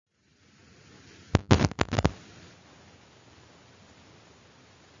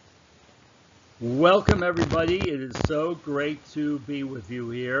Welcome everybody. It is so great to be with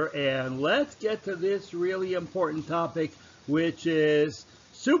you here, and let's get to this really important topic, which is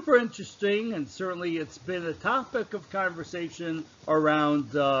super interesting, and certainly it's been a topic of conversation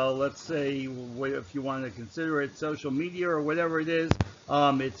around, let's say, if you want to consider it social media or whatever it is.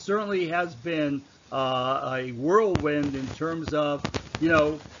 It certainly has been a whirlwind in terms of,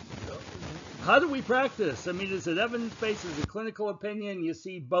 how do we practice? I mean, is it evidence-based? Is it clinical opinion? You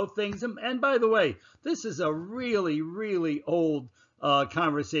see both things. And by the way, this is a really, really old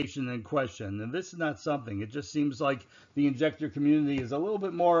conversation and question. And this is not something. It just seems like the injector community is a little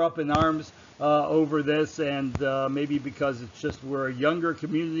bit more up in arms over this, and maybe because it's just we're a younger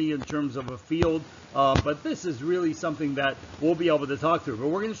community in terms of a field. But this is really something that we'll be able to talk through. But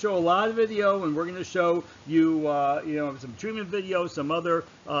we're going to show a lot of video, and we're going to show you, some treatment video,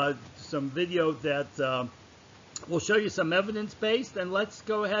 some video that will show you some evidence-based, and let's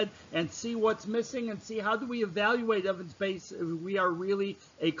go ahead and see what's missing and see how do we evaluate evidence-based. If we are really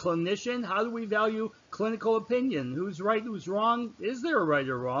a clinician, how do we value clinical opinion? Who's right, who's wrong? Is there a right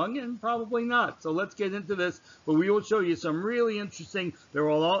or wrong? And probably not. So let's get into this, but we will show you some really interesting, there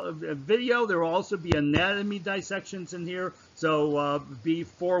will video, there will also be anatomy dissections in here, so be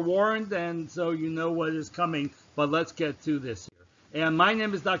forewarned, and so you know what is coming. But let's get to this here. And my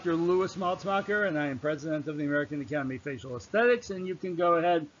name is Dr. Louis Maltzmacher, and I am president of the American Academy of Facial Aesthetics. And you can go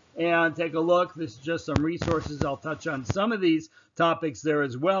ahead and take a look. This is just some resources. I'll touch on some of these topics there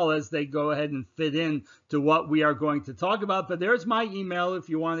as well as they go ahead and fit in to what we are going to talk about. But there's my email if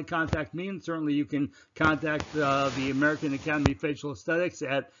you want to contact me, and certainly you can contact the American Academy of Facial Aesthetics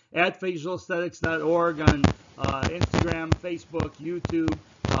at facialaesthetics.org on Instagram, Facebook, YouTube,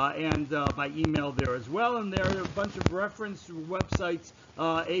 and by email there as well. And there are a bunch of reference websites,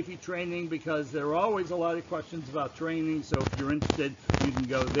 AAFE training, because there are always a lot of questions about training. So if you're interested, you can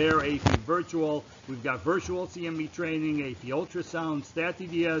go there. AAFE virtual, we've got virtual CME training, AAFE ultrasound,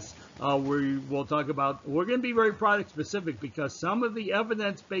 StatDDS. We'll talk about, we're going to be very product specific because some of the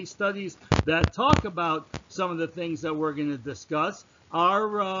evidence-based studies that talk about some of the things that we're going to discuss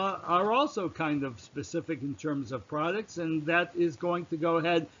are also kind of specific in terms of products, and that is going to go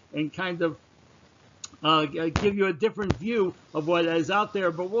ahead and kind of give you a different view of what is out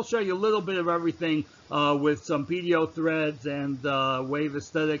there. But we'll show you a little bit of everything with some PDO threads and Wave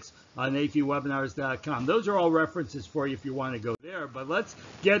Aesthetics on AAFEwebinars.com. Those are all references for you if you want to go there. But let's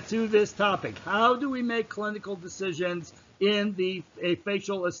get to this topic. How do we make clinical decisions in a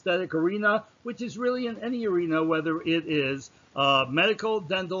facial aesthetic arena, which is really in any arena, whether it is medical,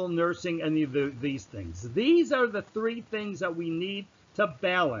 dental, nursing, any of these things. These are the three things that we need to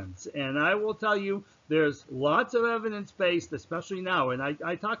balance. And I will tell you, there's lots of evidence-based, especially now. And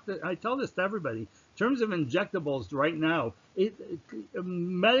I tell this to everybody. In terms of injectables right now,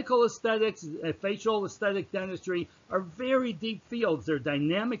 medical aesthetics, facial aesthetic dentistry are very deep fields. They're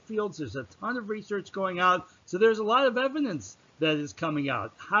dynamic fields. There's a ton of research going out. So there's a lot of evidence that is coming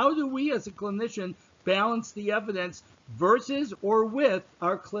out. How do we as a clinician balance the evidence versus or with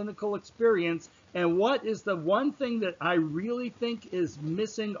our clinical experience? And what is the one thing that I really think is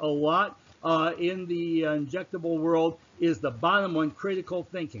missing a lot in the injectable world is the bottom one, critical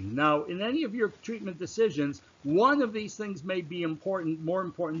thinking. Now, in any of your treatment decisions, one of these things may be important, more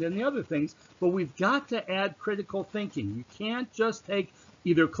important than the other things, but we've got to add critical thinking. You can't just take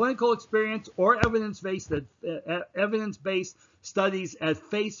either clinical experience or evidence-based studies at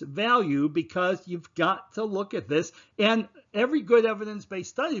face value, because you've got to look at this. And every good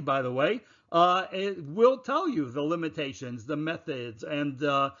evidence-based study, by the way, it will tell you the limitations, the methods,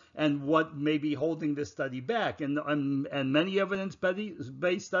 and what may be holding this study back. And many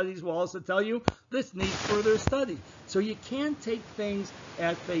evidence-based studies will also tell you this needs further study. So you can't take things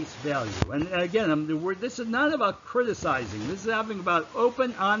at face value. And again, this is not about criticizing. This is having about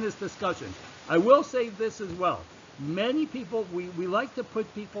open, honest discussion. I will say this as well. Many people, we like to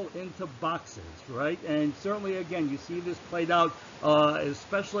put people into boxes, right? And certainly, again, you see this played out,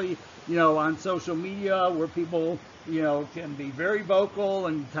 especially, on social media, where people, can be very vocal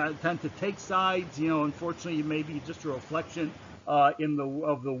and tend to take sides. Unfortunately, it may be just a reflection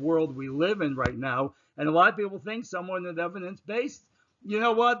of the world we live in right now. And a lot of people think someone with evidence-based, you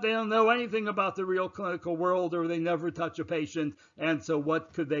know what, they don't know anything about the real clinical world, or they never touch a patient, and so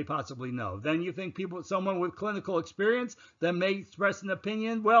what could they possibly know? Then you think someone with clinical experience that may express an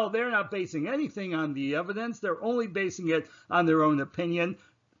opinion, well, they're not basing anything on the evidence, they're only basing it on their own opinion.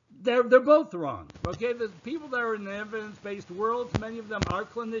 They're both wrong, okay? The people that are in the evidence-based world, many of them are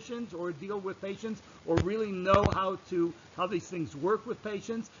clinicians or deal with patients or really know how these things work with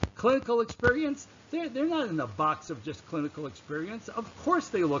patients. clinical experience, they're not in a box of just clinical experience. Of course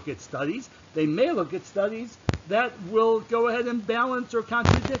they look at studies. They may look at studies that will go ahead and balance or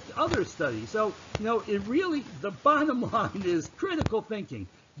contradict other studies. So, it really, the bottom line is critical thinking.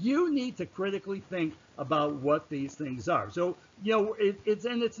 You need to critically think about what these things are. So,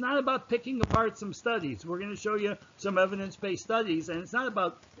 it's not about picking apart some studies. We're going to show you some evidence-based studies, and it's not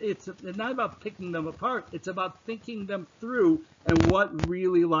about picking them apart. It's about thinking them through and what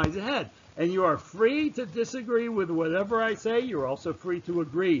really lies ahead. And you are free to disagree with whatever I say. You're also free to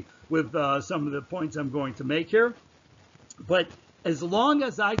agree with some of the points I'm going to make here. But as long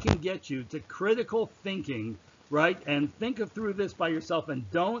as I can get you to critical thinking, right, and think through this by yourself, and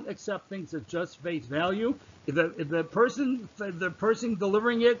don't accept things at just face value. If the person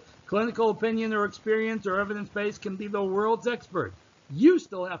delivering it, clinical opinion or experience or evidence-based, can be the world's expert, you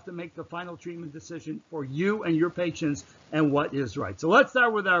still have to make the final treatment decision for you and your patients and what is right. So let's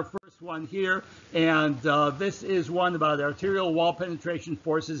start with our first one here, and this is one about arterial wall penetration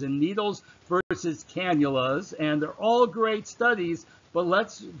forces in needles versus cannulas, and they're all great studies. But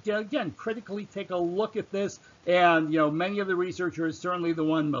let's, again, critically take a look at this. And, many of the researchers, certainly the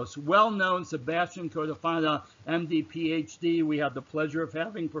one most well-known, Sebastian Codafana, MD, PhD. We have the pleasure of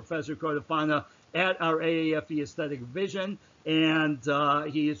having Professor Codafana at our AAFE Aesthetic Vision. And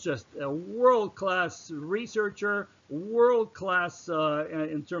he is just a world-class researcher, world-class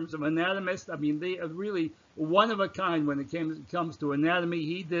in terms of anatomist. I mean, they are really one of a kind when it comes to anatomy.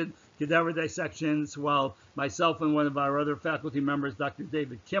 He did cadaver dissections, while myself and one of our other faculty members, Dr.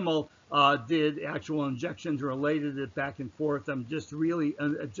 David Kimmel, did actual injections, related it back and forth. I'm just really,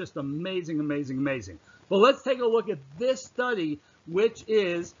 just amazing, amazing, amazing. But let's take a look at this study, which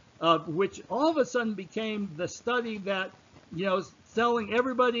all of a sudden became the study that, telling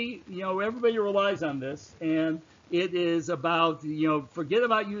everybody, everybody relies on this, and it is about, forget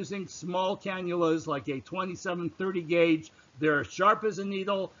about using small cannulas like a 27-30 gauge. They're sharp as a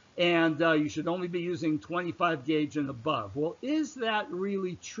needle, and you should only be using 25 gauge and above. Well, is that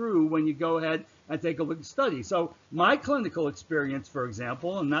really true when you go ahead and take a look at studies? So my clinical experience, for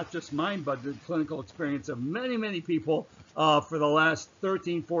example, and not just mine, but the clinical experience of many, many people for the last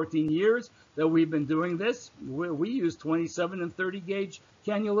 13, 14 years that we've been doing this, we use 27 and 30 gauge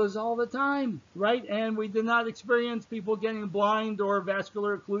cannulas all the time, right? And we did not experience people getting blind or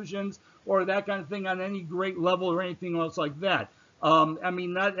vascular occlusions or that kind of thing on any great level or anything else like that.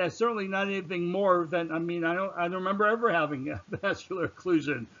 Certainly not anything more than, I don't remember ever having a vascular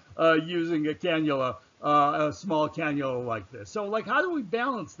occlusion using a cannula, a small cannula like this. So, how do we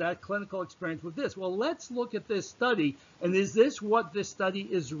balance that clinical experience with this? Well, let's look at this study, and is this what this study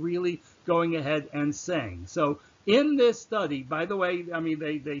is really going ahead and saying? So, in this study, by the way,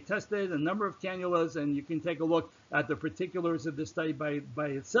 they tested a number of cannulas, and you can take a look at the particulars of this study by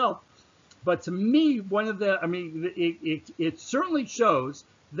itself. But to me, it certainly shows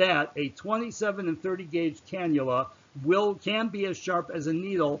that a 27 and 30 gauge cannula can be as sharp as a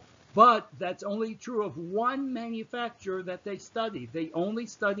needle, but that's only true of one manufacturer that they studied. They only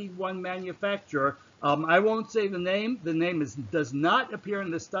studied one manufacturer. I won't say the name. The name does not appear in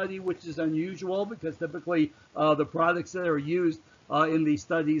the study, which is unusual because typically the products that are used in these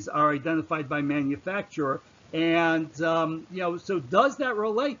studies are identified by manufacturer. And, so does that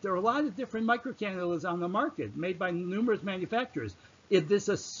relate? There are a lot of different microcannulas on the market made by numerous manufacturers. If this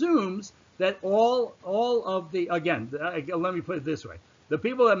assumes that all of the, again, let me put it this way. The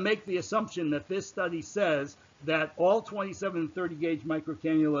people that make the assumption that this study says that all 27 and 30 gauge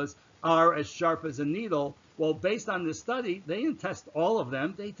microcannulas are as sharp as a needle, well, based on this study, they didn't test all of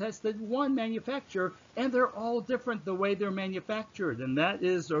them. They tested one manufacturer, and they're all different the way they're manufactured, and that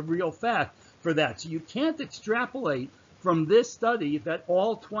is a real fact for that. So you can't extrapolate from this study that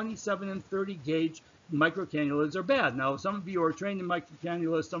all 27 and 30 gauge microcannulas are bad. Now, some of you are trained in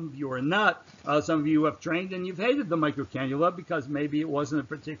microcannulas, some of you are not. Some of you have trained and you've hated the microcannula because maybe it wasn't a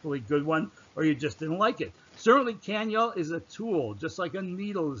particularly good one or you just didn't like it. Certainly, cannula is a tool, just like a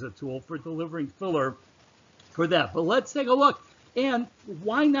needle is a tool for delivering filler for that. But let's take a look. And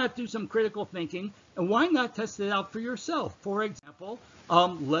why not do some critical thinking? And why not test it out for yourself? For example,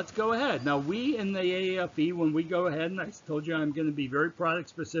 let's go ahead. Now, we in the AAFE, when we go ahead, and I told you I'm going to be very product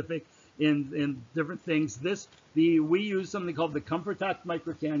specific in different things. We use something called the ComfortTox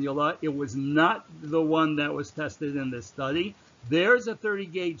microcannula. It was not the one that was tested in this study. There's a 30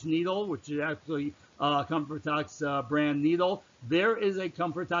 gauge needle, which is actually ComfortTox brand needle. There is a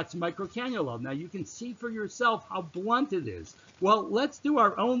ComfortTox microcannula. Now you can see for yourself how blunt it is. Well, let's do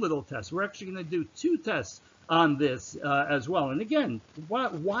our own little test. We're actually going to do 2 tests on this as well. And again,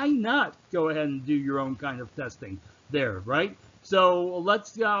 why not go ahead and do your own kind of testing there, right? So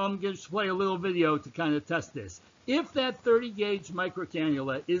I'm going to play a little video to kind of test this. If that 30 gauge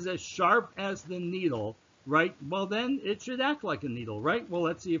microcannula is as sharp as the needle, right, well then it should act like a needle, right? Well,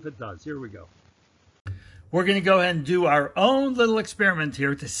 let's see if it does. Here we go. We're going to go ahead and do our own little experiment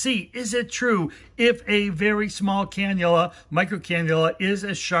here to see, is it true if a very small cannula, microcannula, is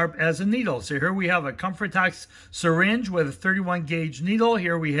as sharp as a needle? So here we have a Comfortox syringe with a 31 gauge needle.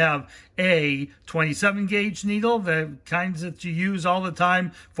 Here we have a 27 gauge needle, the kinds that you use all the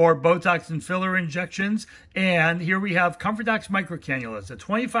time for Botox and filler injections. And here we have Comfortox microcannulas, a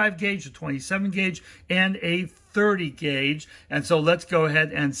 25 gauge, a 27 gauge, and a 30 gauge. And so let's go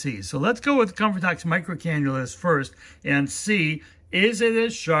ahead and see. So let's go with Comfortox microcannulas first and see, is it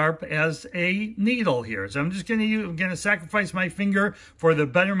as sharp as a needle here? So I'm just going to sacrifice my finger for the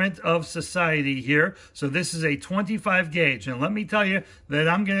betterment of society here. So this is a 25 gauge. And let me tell you that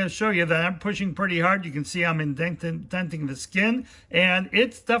I'm going to show you that I'm pushing pretty hard. You can see I'm indenting the skin, and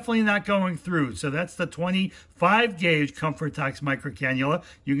it's definitely not going through. So that's the 25 gauge Comfortox microcannula.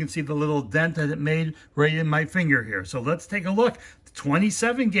 You can see the little dent that it made right in my finger here. So let's take a look.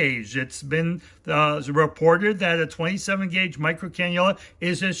 27 gauge. It's been reported that a 27 gauge microcannula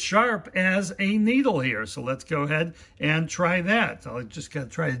is as sharp as a needle here. So let's go ahead and try that. So I just got to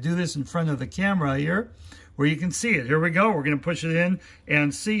try to do this in front of the camera here where you can see it. Here we go. We're going to push it in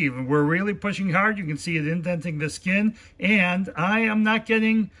and see. We're really pushing hard. You can see it indenting the skin, and I am not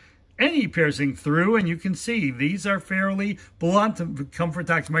getting any piercing through, and you can see these are fairly blunt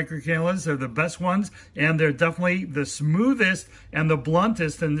Comfortox microcannulas. They're the best ones, and they're definitely the smoothest and the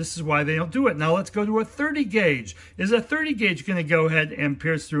bluntest, and this is why they don't do it. Now let's go to a 30 gauge. Is a 30 gauge going to go ahead and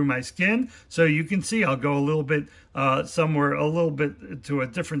pierce through my skin? So you can see I'll go a little bit somewhere a little bit to a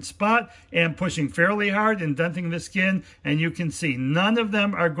different spot and pushing fairly hard, indenting the skin, and you can see none of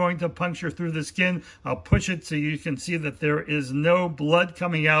them are going to puncture through the skin. I'll push it so you can see that there is no blood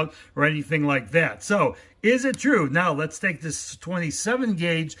coming out or anything like that. So is it true? Now let's take this 27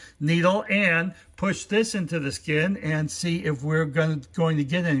 gauge needle and push this into the skin and see if we're going to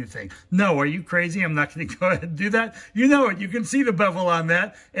get anything. No, are you crazy? I'm not going to go ahead and do that. You know it. You can see the bevel on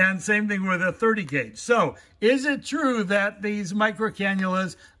that. And same thing with a 30 gauge. So is it true that these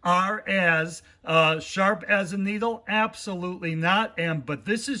microcannulas are as sharp as a needle? Absolutely not. But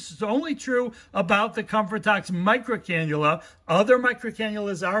this is only true about the Comfortox microcannula. Other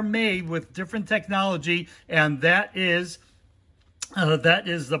microcannulas are made with different technology, and that is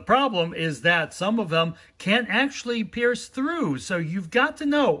the problem, is that some of them can actually pierce through. So you've got to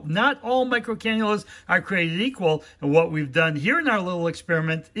know, not all microcannulas are created equal. And what we've done here in our little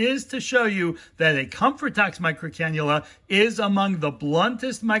experiment is to show you that a Comfortox microcannula is among the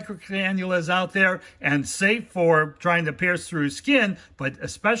bluntest microcannulas out there and safe for trying to pierce through skin, but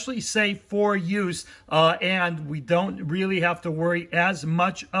especially safe for use. And we don't really have to worry as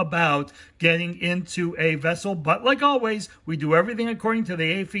much about getting into a vessel. But like always, we do everything according to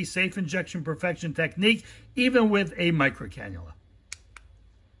the AAFE Safe Injection Perfection Technique, even with a microcannula.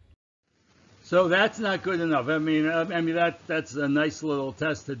 So that's not good enough. I mean that's a nice little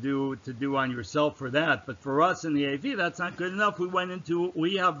test to do on yourself for that. But for us in the AAFE, that's not good enough.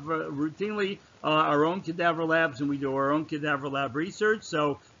 We have routinely our own cadaver labs, and we do our own cadaver lab research.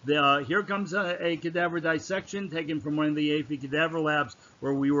 So here comes a cadaver dissection taken from one of the AAFE cadaver labs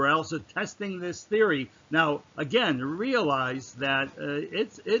where we were also testing this theory. Now, again, realize that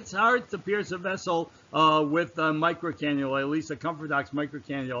it's hard to pierce a vessel with a microcannula, at least a Comfortox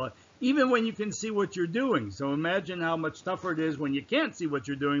microcannula, even when you can see what you're doing. So imagine how much tougher it is when you can't see what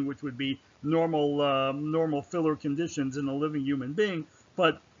you're doing, which would be normal filler conditions in a living human being.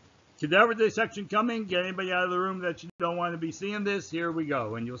 But cadaver dissection coming. Get anybody out of the room that you don't want to be seeing this. Here we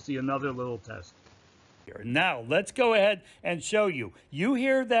go, and you'll see another little test. Now, let's go ahead and show you. You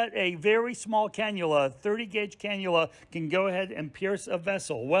hear that a very small cannula, 30 gauge cannula, can go ahead and pierce a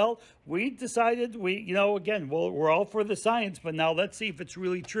vessel. Well, we decided, again, we're all for the science, but now let's see if it's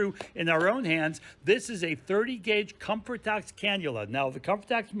really true in our own hands. This is a 30 gauge Comfortox cannula. Now, the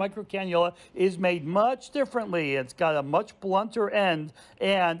Comfortox microcannula is made much differently. It's got a much blunter end,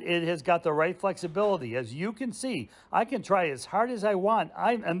 and it has got the right flexibility. As you can see, I can try as hard as I want.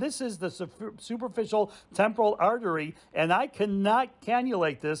 And this is the superficial temporal artery, and I cannot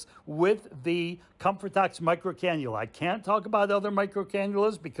cannulate this with the Comfortox microcannula. I can't talk about other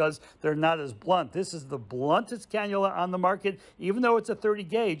microcannulas because they're not as blunt. This is the bluntest cannula on the market, even though it's a 30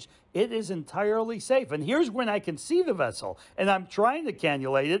 gauge. it is entirely safe. And here's when I can see the vessel, and I'm trying to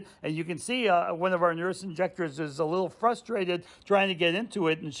cannulate it, and you can see one of our nurse injectors is a little frustrated trying to get into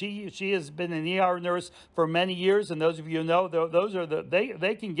it, and she has been an ER nurse for many years, and those of you know, those are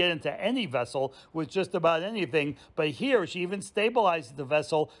they can get into any vessel with just about anything. But here, she even stabilizes the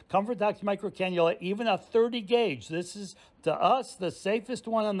vessel. ComfortDocs microcannula, even a 30 gauge. This is, to us, the safest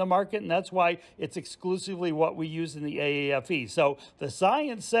one on the market, and that's why it's exclusively what we use in the AAFE. So the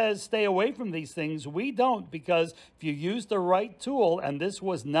science says stay away from these things. We don't, because if you use the right tool, and this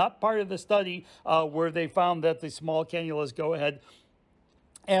was not part of the study where they found that the small cannulas go ahead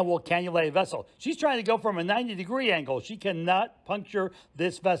and will cannulate a vessel. She's trying to go from a 90-degree angle. She cannot puncture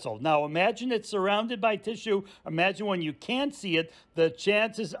this vessel. Now imagine it's surrounded by tissue. Imagine when you can't see it, the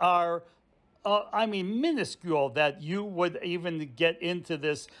chances are I mean, minuscule that you would even get into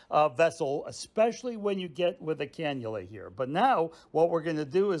this vessel, especially when you get with a cannula here. But now what we're going to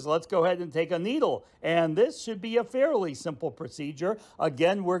do is let's go ahead and take a needle. And this should be a fairly simple procedure.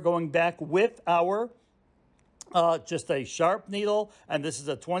 Again, we're going back with our just a sharp needle, and this is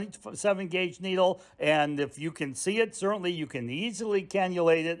a 27 gauge needle, and if you can see it, certainly you can easily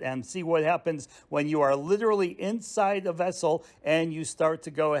cannulate it and see what happens when you are literally inside a vessel and you start to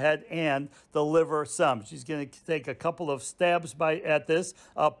go ahead and deliver some. She's going to take a couple of stabs at this,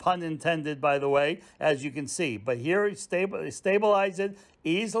 pun intended, by the way, as you can see. But here, stabilize it,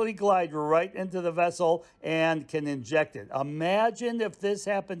 easily glide right into the vessel and can inject it. Imagine if this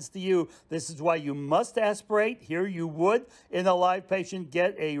happens to you. This is why you must aspirate. Here you would, in a live patient,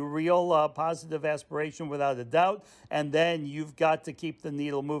 get a real positive aspiration without a doubt, and then you've got to keep the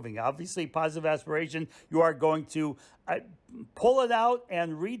needle moving. Obviously, positive aspiration, you are going to pull it out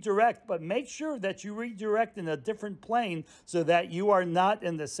and redirect, but make sure that you redirect in a different plane so that you are not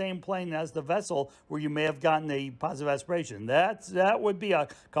in the same plane as the vessel where you may have gotten a positive aspiration. That would be a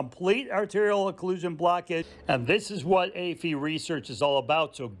complete arterial occlusion blockage, and this is what AAFE research is all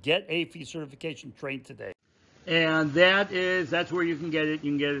about. So get AAFE certification trained today. And that's where you can get it.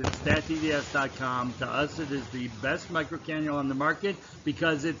 You can get it at statdds.com. To us, it is the best microcannula on the market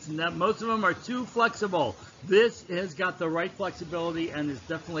because it's not, most of them are too flexible. This has got the right flexibility and is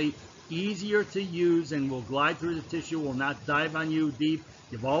definitely easier to use and will glide through the tissue, will not dive on you deep.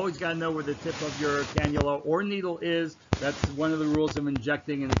 You've always got to know where the tip of your cannula or needle is. That's one of the rules of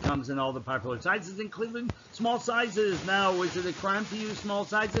injecting, and it comes in all the popular sizes, including small sizes. Now, is it a crime to use small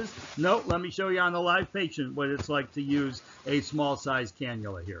sizes? No, let me show you on a live patient what it's like to use a small size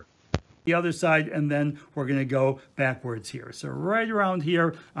cannula here. The other side, and then we're going to go backwards here. So right around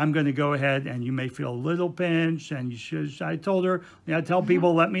here, I'm going to go ahead, and you may feel a little pinch, and you should, I told her, tell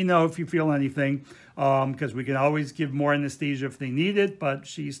people, let me know if you feel anything, because we can always give more anesthesia if they need it, but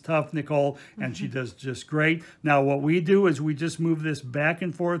she's tough, Nicole, and she does just great. Now, what we do is we just move this back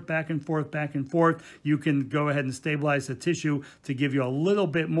and forth, back and forth, back and forth. You can go ahead and stabilize the tissue to give you a little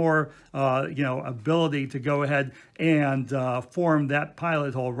bit more, ability to go ahead and form that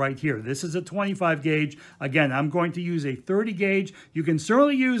pilot hole right here. This is a 25 gauge. Again, I'm going to use a 30 gauge. You can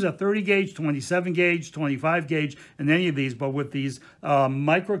certainly use a 30 gauge, 27 gauge, 25 gauge, and any of these, but with these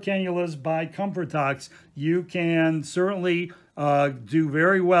microcannulas by ComfortDocs, you can certainly do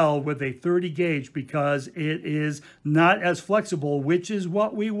very well with a 30 gauge because it is not as flexible, which is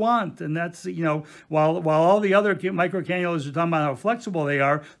what we want. And that's, while all the other microcannulas are talking about how flexible they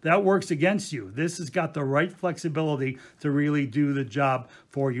are, that works against you. This has got the right flexibility to really do the job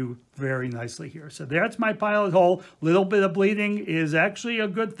for you very nicely here. So that's my pilot hole. Little bit of bleeding is actually a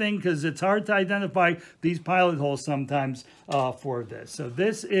good thing because it's hard to identify these pilot holes sometimes for this. So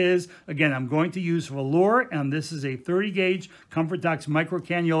this is, again, I'm going to use velour, and this is a 30 gauge ComfortDocs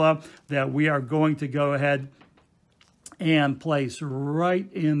microcannula that we are going to go ahead and place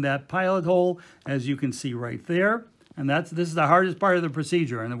right in that pilot hole, as you can see right there. And this is the hardest part of the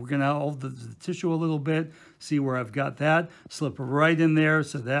procedure. And we're going to hold the tissue a little bit, see where I've got that. Slip right in there.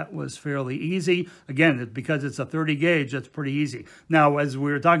 So that was fairly easy. Again, because it's a 30 gauge, that's pretty easy. Now, as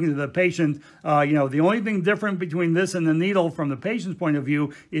we were talking to the patient, the only thing different between this and the needle from the patient's point of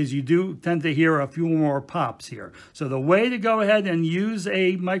view is you do tend to hear a few more pops here. So the way to go ahead and use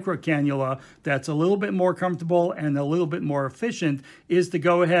a microcannula that's a little bit more comfortable and a little bit more efficient is to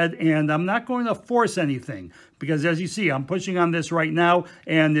go ahead, and I'm not going to force anything, because as you see, I'm pushing on this right now,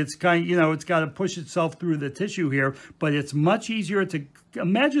 and it's kind of, it's got to push itself through the tissue here, but it's much easier to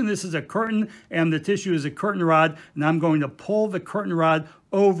imagine this is a curtain and the tissue is a curtain rod, and I'm going to pull the curtain rod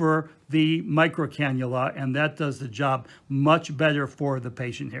over the microcannula, and that does the job much better for the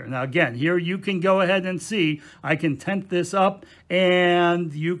patient here. Now again, here you can go ahead and see, I can tent this up,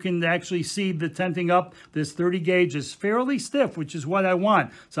 and you can actually see the tenting up. This 30 gauge is fairly stiff, which is what I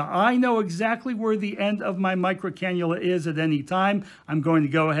want. So I know exactly where the end of my microcannula is at any time. I'm going to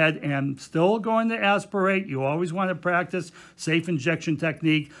go ahead and still going to aspirate. You always want to practice safe injection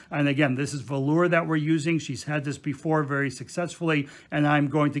technique. And again, this is velour that we're using. She's had this before very successfully, and I'm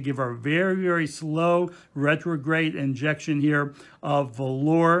going to give her a very, very slow retrograde injection here of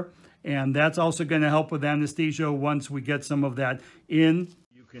velour. And that's also going to help with anesthesia once we get some of that in.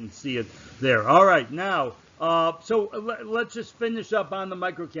 You can see it there. All right, now, let's just finish up on the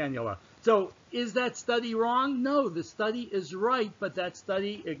microcannula. So is that study wrong? No, the study is right, but that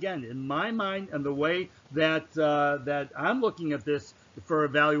study, again, in my mind and the way that, that I'm looking at this for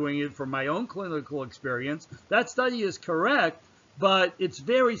evaluating it for my own clinical experience, that study is correct, but it's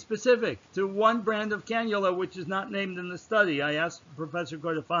very specific to one brand of cannula, which is not named in the study. I asked Professor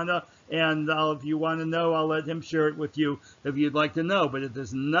Cordofana, and if you want to know, I'll let him share it with you if you'd like to know. But it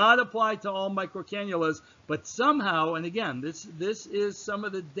does not apply to all microcannulas. But somehow, and again, this is some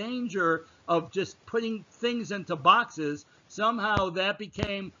of the danger of just putting things into boxes. Somehow that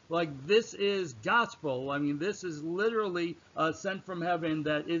became like this is gospel. I mean, this is literally sent from heaven,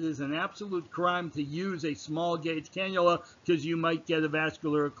 that it is an absolute crime to use a small gauge cannula because you might get a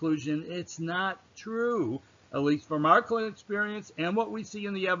vascular occlusion. It's not true, at least from our clinical experience and what we see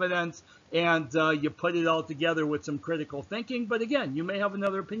in the evidence. And you put it all together with some critical thinking. But again, you may have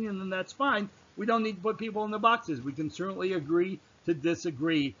another opinion, and that's fine. We don't need to put people in the boxes. We can certainly agree to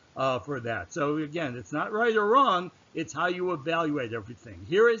disagree for that. So again, it's not right or wrong. It's how you evaluate everything.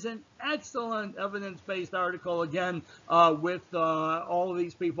 Here is an excellent evidence-based article, again, with all of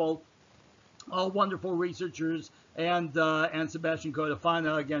these people, all wonderful researchers, and Sebastian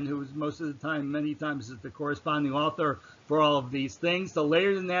Codofana, again, who is most of the time, many times, is the corresponding author for all of these things. The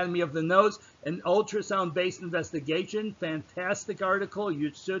Layered Anatomy of the Nose, an ultrasound-based investigation. Fantastic article.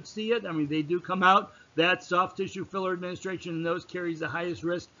 You should see it. I mean, they do come out that soft tissue filler administration in the nose carries the highest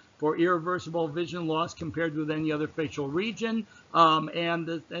risk for irreversible vision loss compared with any other facial region. And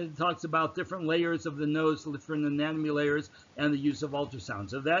it talks about different layers of the nose, different anatomy layers, and the use of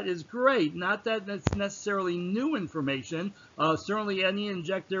ultrasound. So that is great. Not that that's necessarily new information. Certainly any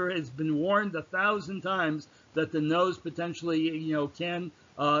injector has been warned 1,000 times that the nose potentially, can,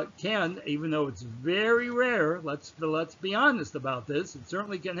 even though it's very rare, let's be honest about this, it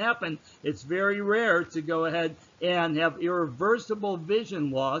certainly can happen. It's very rare to go ahead and have irreversible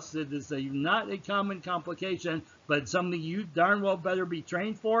vision loss. It is not a common complication, but something you darn well better be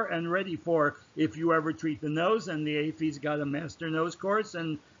trained for and ready for if you ever treat the nose. And the AAFE's got a master nose course,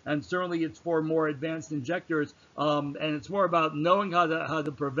 and certainly it's for more advanced injectors, and it's more about knowing how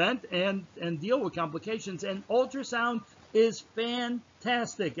to prevent and deal with complications. And ultrasound is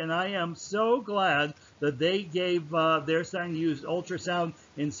fantastic, and I am so glad that they they're starting to use ultrasound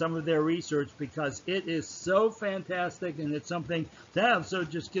in some of their research, because it is so fantastic and it's something to have. So it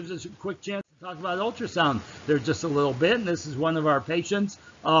just gives us a quick chance to talk about ultrasound there just a little bit. And this is one of our patients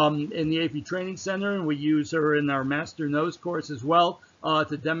in the AAFE Training Center, and we use her in our Master Nose course as well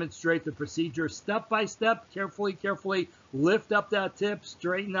to demonstrate the procedure step by step. Carefully lift up that tip,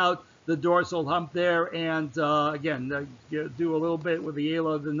 straighten out the dorsal hump there, and again, do a little bit with the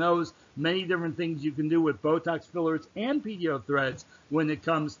ala of the nose. Many different things you can do with Botox fillers and PDO threads when it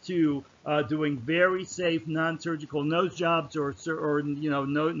comes to doing very safe non-surgical nose jobs or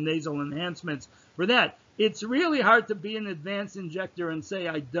nasal enhancements for that. It's really hard to be an advanced injector and say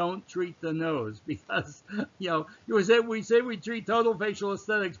I don't treat the nose, because we say we treat total facial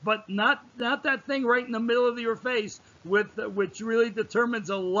aesthetics, but not that thing right in the middle of your face, which really determines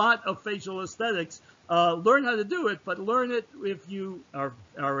a lot of facial aesthetics. Learn how to do it, but learn it if you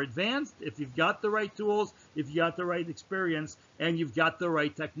are advanced, if you've got the right tools, if you got the right experience, and you've got the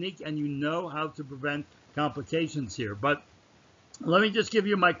right technique, and you know how to prevent complications here. But let me just give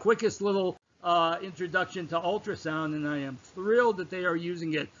you my quickest little introduction to ultrasound, and I am thrilled that they are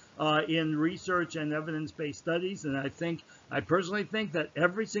using it in research and evidence-based studies. And I personally think that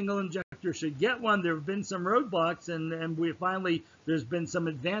every single injector should get one. There have been some roadblocks, and there's been some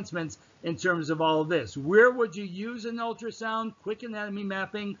advancements in terms of all of this. Where would you use an ultrasound? Quick anatomy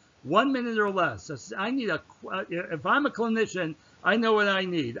mapping, 1 minute or less. If I'm a clinician, I know what I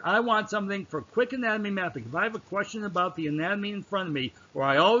need. I want something for quick anatomy mapping. If I have a question about the anatomy in front of me, or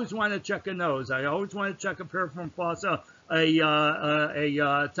I always want to check a nose, I always want to check a piriform fossa,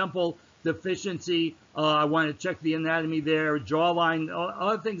 a temple deficiency. I want to check the anatomy there, jawline,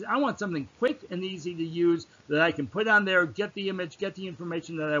 other things. I want something quick and easy to use that I can put on there, get the image, get the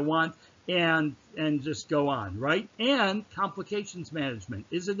information that I want, and just go on, right? And complications management.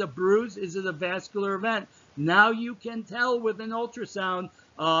 Is it a bruise? Is it a vascular event? Now you can tell with an ultrasound.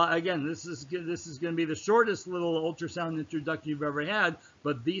 Again, this is going to be the shortest little ultrasound introduction you've ever had,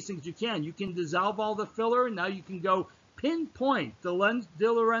 but these things you can. You can dissolve all the filler. Now you can go pinpoint the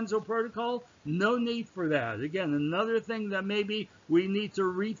De Lorenzo protocol. No need for that. Again, another thing that maybe we need to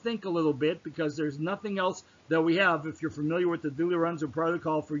rethink a little bit, because there's nothing else that we have. If you're familiar with the De Lorenzo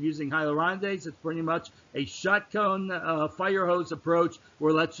protocol for using hyaluronidase, it's pretty much a shot cone fire hose approach,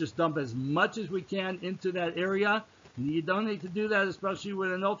 where let's just dump as much as we can into that area. You don't need to do that, especially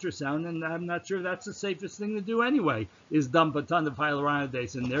with an ultrasound, and I'm not sure that's the safest thing to do anyway, is dump a ton of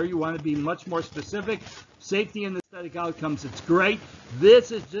hyaluronidase in there. You want to be much more specific. Safety and aesthetic outcomes, it's great.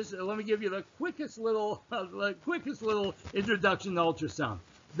 This is just, let me give you the quickest little introduction to ultrasound.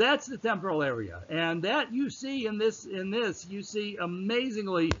 That's the temporal area, and that you see in this, you see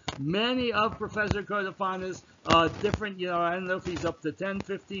amazingly many of Professor Codafana's different, I don't know if he's up to 10,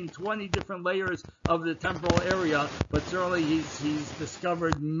 15, 20 different layers of the temporal area, but certainly he's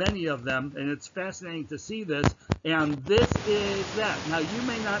discovered many of them, and it's fascinating to see this, and this is that. Now, you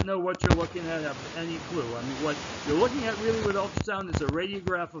may not know what you're looking at, have any clue. I mean, what you're looking at really with ultrasound is a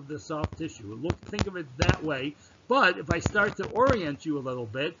radiograph of the soft tissue. Think of it that way. But if I start to orient you a little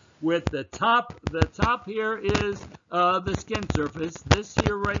bit, with the top here is the skin surface. This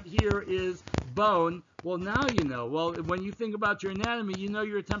here, right here, is bone. Well, now you know. Well, when you think about your anatomy, you know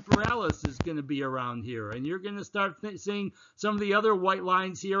your temporalis is going to be around here, and you're going to start seeing some of the other white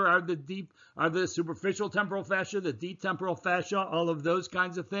lines here are the superficial temporal fascia, the deep temporal fascia, all of those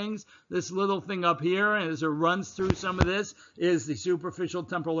kinds of things. This little thing up here, and as it runs through some of this, is the superficial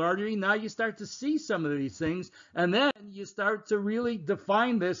temporal artery. Now you start to see some of these things, and then you start to really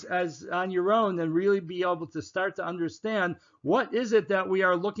define this as on your own, and really be able to start to understand what is it that we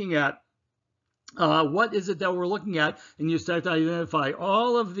are looking at. What is it that we're looking at? And you start to identify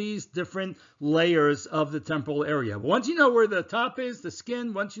all of these different layers of the temporal area. Once you know where the top is, the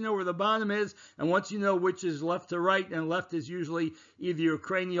skin, once you know where the bottom is, and once you know which is left to right, and left is usually either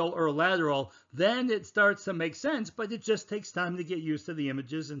cranial or lateral, then it starts to make sense, but it just takes time to get used to the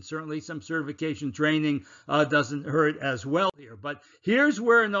images, and certainly some certification training doesn't hurt as well here. But here's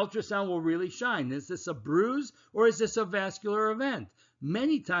where an ultrasound will really shine. Is this a bruise, or is this a vascular event?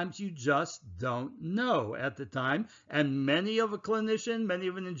 Many times you just don't know at the time, and many of a clinician, many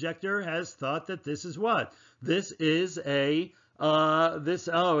of an injector has thought that this is what? This is a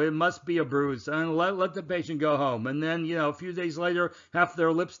it must be a bruise, and let the patient go home. And then, a few days later, half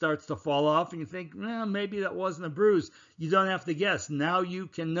their lip starts to fall off, and you think, maybe that wasn't a bruise. You don't have to guess. Now you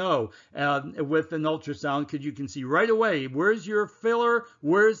can know with an ultrasound, because you can see right away, where's your filler,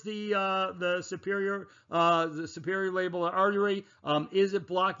 where's the superior labial artery, is it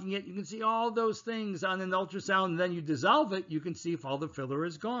blocking it? You can see all those things on an ultrasound, and then you dissolve it, you can see if all the filler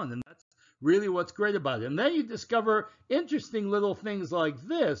is gone. And that's really what's great about it. And then you discover interesting little things like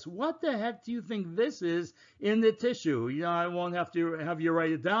this. What the heck do you think this is in the tissue? I won't have to have you write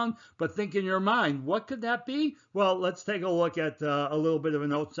it down, but think in your mind, what could that be? Well, let's take a look at a little bit of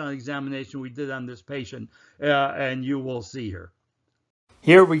an ultrasound examination we did on this patient, and you will see here.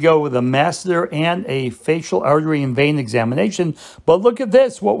 Here we go with a masseter and a facial artery and vein examination. But look at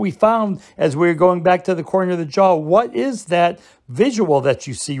this, what we found as we were going back to the corner of the jaw. What is that visual that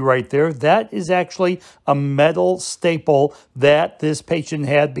you see right there? That is actually a metal staple that this patient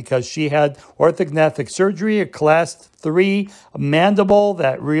had because she had orthognathic surgery, a class 3 mandible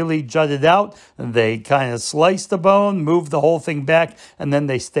that really jutted out. They kind of sliced the bone, moved the whole thing back, and then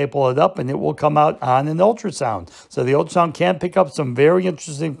they staple it up, and it will come out on an ultrasound. So the ultrasound can pick up some very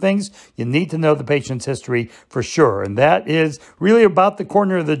interesting things. You need to know the patient's history for sure. And that is really about the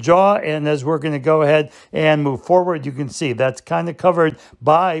corner of the jaw. And as we're going to go ahead and move forward, you can see that's kind of covered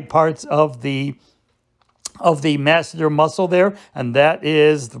by parts of the masseter muscle there, and that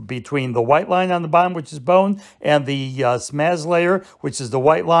is between the white line on the bottom, which is bone, and the smaz layer, which is the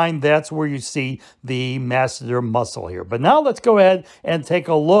white line. That's where you see the masseter muscle here. But now let's go ahead and take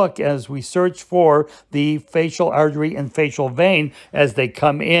a look as we search for the facial artery and facial vein as they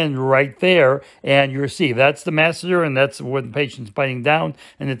come in right there, and you'll see that's the masseter, and that's when the patient's biting down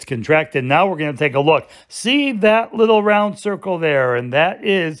and it's contracted. Now we're going to take a look. See that little round circle there, and that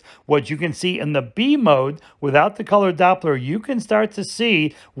is what you can see in the B mode without the color Doppler, you can start to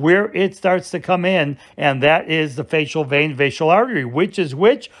see where it starts to come in, and that is the facial vein, facial artery. Which is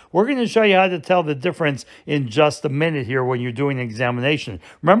which? We're going to show you how to tell the difference in just a minute here when you're doing an examination.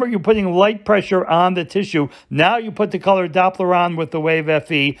 Remember, you're putting light pressure on the tissue. Now you put the color Doppler on with the Wave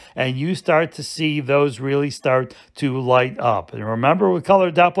FE, and you start to see those really start to light up. And remember, with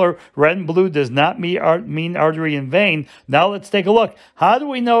color Doppler, red and blue does not mean artery and vein. Now let's take a look. How do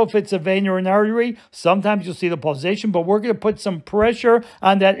we know if it's a vein or an artery? Sometimes you'll see the pulsation, but we're going to put some pressure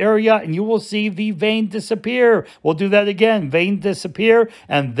on that area, and you will see the vein disappear. We'll do that again. Vein disappear,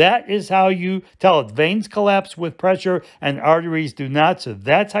 and that is how you tell it. Veins collapse with pressure, and arteries do not. So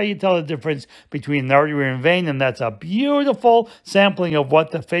that's how you tell the difference between an artery and vein, and that's a beautiful sampling of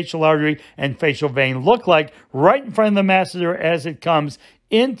what the facial artery and facial vein look like right in front of the masseter as it comes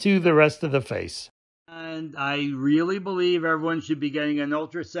into the rest of the face. And I really believe everyone should be getting an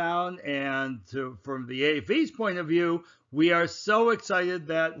ultrasound. And from the AAFE's point of view, we are so excited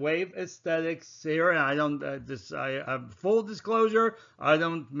that Wave Aesthetics here, and I have full disclosure, I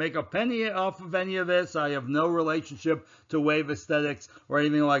don't make a penny off of any of this. I have no relationship to Wave Aesthetics or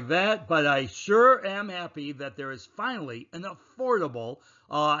anything like that, but I sure am happy that there is finally an affordable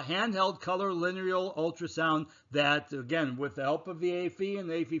handheld color linear ultrasound that, again, with the help of the AAFE and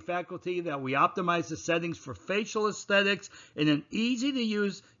the AAFE faculty, that we optimize the settings for facial aesthetics in an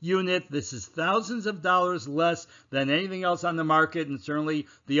easy-to-use unit. This is thousands of dollars less than anything else on the market, and certainly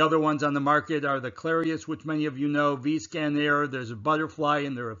the other ones on the market are the Clarius, which many of you know, V-Scan Air, there's a Butterfly,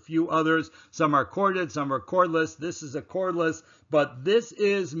 and there are a few others. Some are corded, some are cordless. This is a cordless, but this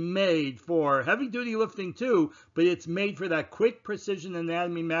is made for heavy-duty lifting too, but it's made for that quick precision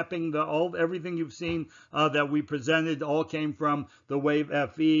anatomy mapping. Everything you've seen that we presented all came from the Wave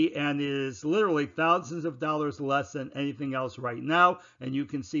FE, and it is literally thousands of dollars less than anything else right now, and you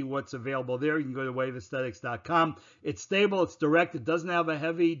can see what's available there. You can go to waveaesthetics.com. It's stable, it's direct, it doesn't have a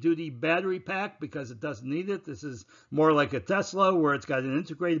heavy-duty battery pack because it doesn't need it. This is more like a Tesla, where it's got an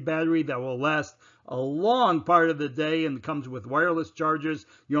integrated battery that will last a long part of the day and comes with wireless chargers.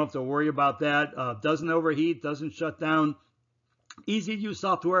 You don't have to worry about that. Doesn't overheat, doesn't shut down. Easy to use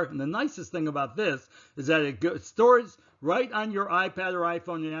software, and the nicest thing about this is that it stores right on your iPad or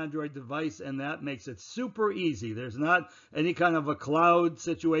iPhone and Android device, and that makes it super easy. There's not any kind of a cloud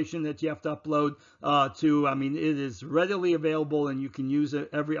situation that you have to upload to. I mean, it is readily available, and you can use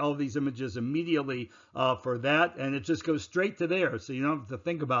all of these images immediately for that, and it just goes straight to there, so you don't have to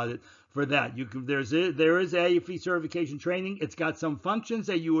think about it for that. There is AAFE certification training. It's got some functions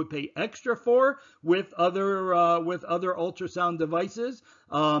that you would pay extra for with other ultrasound devices.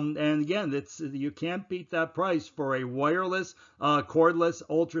 And again, you can't beat that price for a wireless, cordless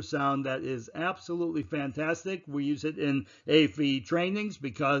ultrasound that is absolutely fantastic. We use it in AAFE trainings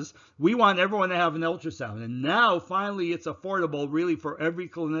because we want everyone to have an ultrasound. And now, finally, it's affordable really for every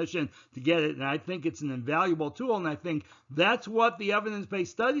clinician to get it. And I think it's an invaluable tool. And I think that's what the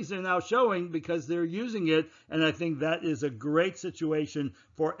evidence-based studies are now showing, because they're using it. And I think that is a great situation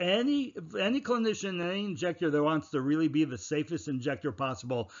for any clinician, any injector that wants to really be the safest injector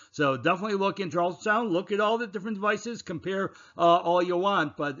possible. So definitely look into ultrasound, look at all the different devices, compare all you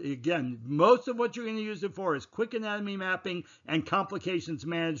want. But again, most of what you're going to use it for is quick anatomy mapping and complications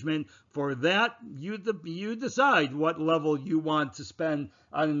management. For that, you decide what level you want to spend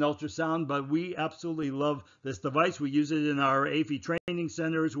on an ultrasound, but we absolutely love this device. We use it in our AAFE training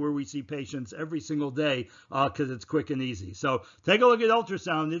centers where we see patients every single day because it's quick and easy. So take a look at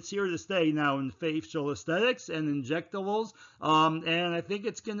ultrasound. It's here to stay now in facial aesthetics and injectables, and I think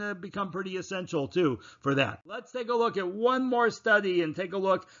it's going to become pretty essential too for that. Let's take a look at one more study and take a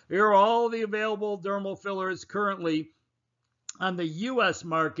look. Here are all the available dermal fillers currently on the U.S.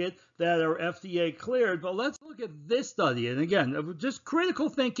 market that are FDA cleared. But let's look at this study. And again, just critical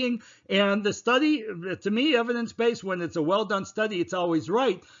thinking. And the study, to me, evidence-based, when it's a well-done study, it's always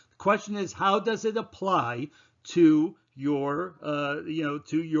right. The question is, how does it apply to your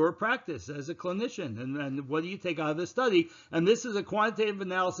practice as a clinician, and what do you take out of the study? And this is a quantitative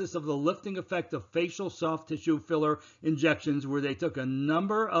analysis of the lifting effect of facial soft tissue filler injections, where they took a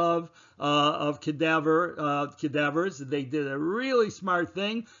number of cadavers. They did a really smart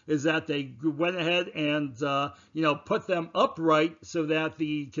thing, is that they went ahead and put them upright so that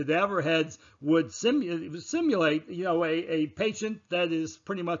the cadaver heads would simulate a patient that is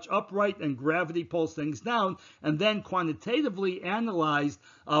pretty much upright, and gravity pulls things down, and then quantitatively analyzed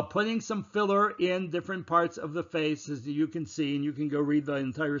putting some filler in different parts of the face, as you can see, and you can go read the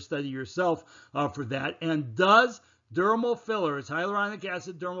entire study yourself for that. And does dermal fillers, hyaluronic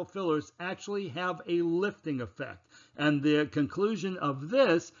acid dermal fillers, actually have a lifting effect. And the conclusion of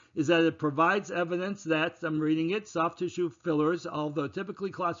this is that it provides evidence that, I'm reading it, soft tissue fillers, although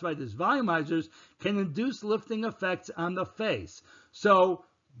typically classified as volumizers, can induce lifting effects on the face. So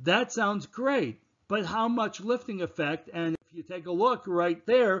that sounds great, but how much lifting effect? And if you take a look right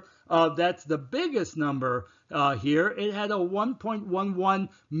there, that's the biggest number here. It had a 1.11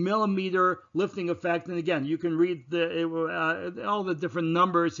 millimeter lifting effect. And again, you can read all the different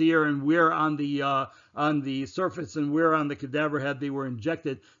numbers here and where on the surface and where on the cadaver head they were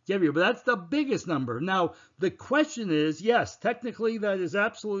injected. But that's the biggest number. Now, the question is, yes, technically that is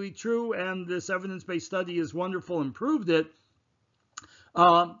absolutely true, and this evidence-based study is wonderful and proved it.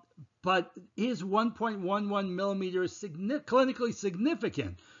 But is 1.11 millimeters clinically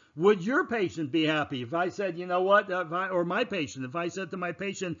significant? Would your patient be happy if I said, you know what, or my patient, if I said to my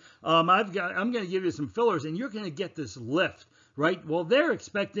patient, I'm going to give you some fillers and you're going to get this lift, right? Well, they're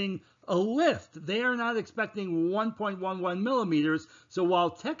expecting a lift. They are not expecting 1.11 millimeters. So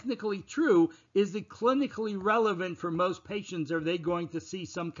while technically true, is it clinically relevant for most patients? Are they going to see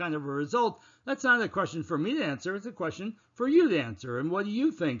some kind of a result? That's not a question for me to answer. It's a question for you to answer. And what do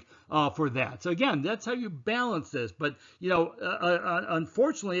you think for that? So again, that's how you balance this. But, you know,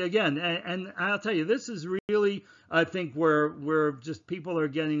 unfortunately, again, and I'll tell you, this is really, I think, where just people are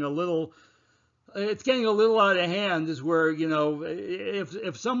getting a little, it's getting a little out of hand, is where, you know,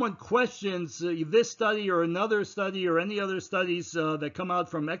 if someone questions this study or another study or any other studies that come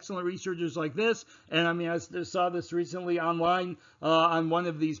out from excellent researchers like this, and I mean, I saw this recently online on one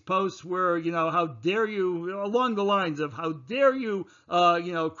of these posts where, you know, how dare you, along the lines of how dare you,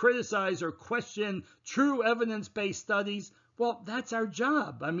 you know, criticize or question true evidence-based studies. Well, that's our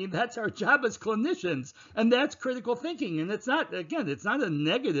job. I mean, that's our job as clinicians, and that's critical thinking. And it's not, again, it's not a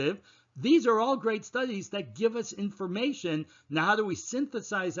negative. These are all great studies that give us information. Now, how do we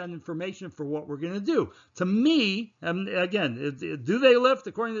synthesize that information for what we're going to do? To me, again, do they lift?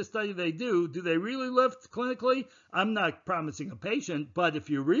 According to the study, they do. Do they really lift clinically? I'm not promising a patient, but if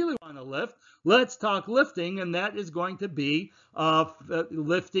you really want to lift, let's talk lifting, and that is going to be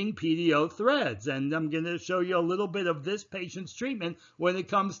lifting PDO threads. And I'm going to show you a little bit of this patient's treatment when it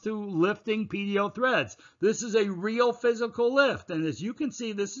comes to lifting PDO threads. This is a real physical lift, and as you can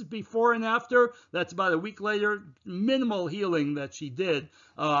see, this is before and after. That's about a week later. Minimal healing that she did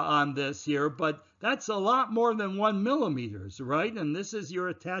on this here, but that's a lot more than 1 millimeters, right? And this is, you're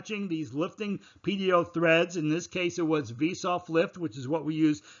attaching these lifting PDO threads. In this case, it was VSoft Lift, which is what we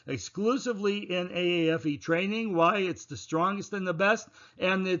use exclusively in AAFE training. Why? It's the strongest and the best,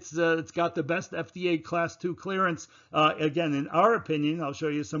 and it's got the best FDA Class 2 clearance. Again, in our opinion, I'll show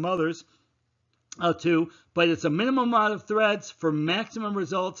you some others too, but it's a minimum amount of threads for maximum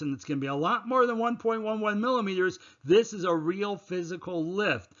results, and it's going to be a lot more than 1.11 millimeters. This is a real physical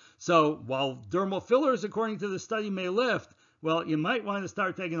lift. So while dermal fillers, according to the study, may lift, well, you might want to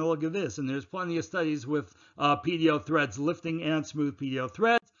start taking a look at this, and there's plenty of studies with PDO threads, lifting and smooth PDO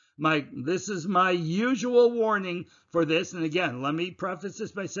threads. This is my usual warning for this. And again, let me preface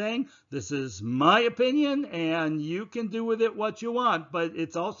this by saying this is my opinion, and you can do with it what you want, but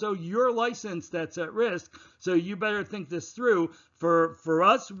it's also your license that's at risk. So you better think this through. For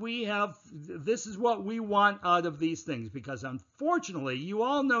us, this is what we want out of these things, because unfortunately, you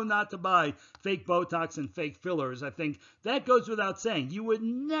all know not to buy fake Botox and fake fillers. I think that goes without saying. You would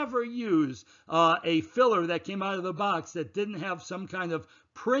never use a filler that came out of the box that didn't have some kind of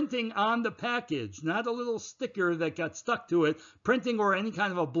printing on the package, not a little sticker that got stuck to it, printing or any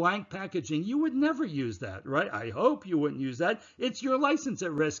kind of a blank packaging. You would never use that, right? I hope you wouldn't use that. It's your license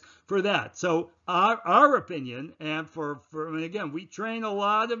at risk for that. So our opinion, and and again, we train a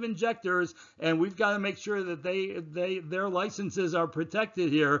lot of injectors, and we've got to make sure that their licenses are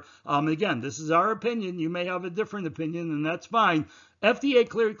protected here. Again, this is our opinion. You may have a different opinion, and that's fine. FDA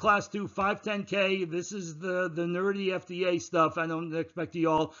cleared Class 2 510K. This is the nerdy FDA stuff. I don't expect you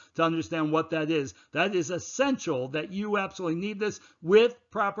all to understand what that is. That is essential, that you absolutely need this with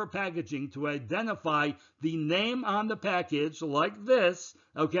proper packaging to identify the name on the package like this.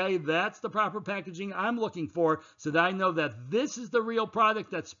 Okay, that's the proper packaging I'm looking for, so that I know that this is the real product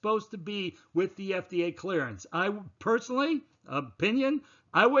that's supposed to be with the FDA clearance. I personally, opinion,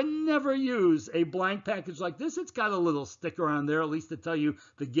 I would never use a blank package like this. It's got a little sticker on there, at least to tell you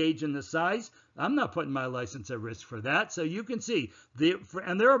the gauge and the size. I'm not putting my license at risk for that. So you can see,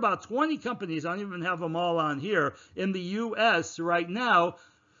 and there are about 20 companies, I don't even have them all on here, in the U.S. right now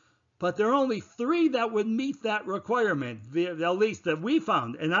but there are only 3 that would meet that requirement, at least that we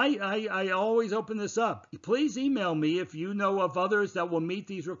found. And I always open this up. Please email me if you know of others that will meet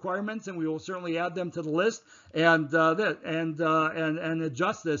these requirements, and we will certainly add them to the list and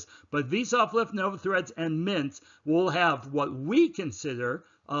adjust this. But Vsoft Lift, Nova Threads, and Mint will have what we consider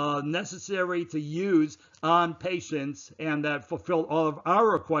necessary to use on patients and that fulfill all of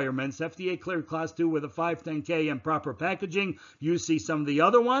our requirements. FDA cleared class 2 with a 510K and proper packaging. You see some of the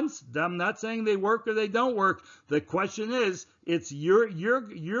other ones. I'm not saying they work or they don't work. The question is, it's you're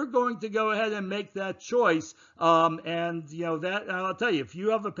going to go ahead and make that choice. And you know that, and I'll tell you, if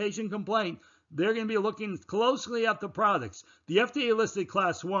you have a patient complaint, they're going to be looking closely at the products. The FDA listed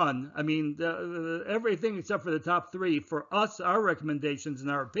class 1, I mean, everything except for the top 3, for us, our recommendations, in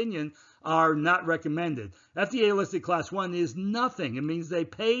our opinion, are not recommended. FDA listed class 1 is nothing. It means they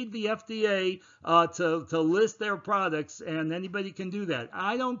paid the FDA to list their products, and anybody can do that.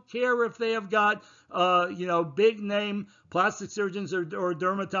 I don't care if they have got big name plastic surgeons or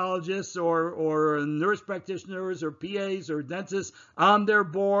dermatologists or nurse practitioners or PAs or dentists on their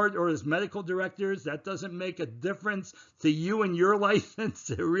board or as medical directors. That doesn't make a difference to you and your license.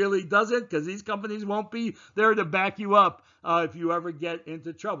 It really doesn't, because these companies won't be there to back you up if you ever get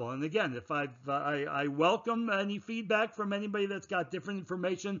into trouble. And again, if I welcome any feedback from anybody that's got different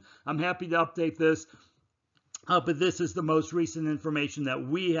information, I'm happy to update this. But this is the most recent information that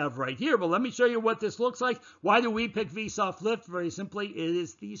we have right here. But let me show you what this looks like. Why do we pick Vsoft Lift? Very simply, it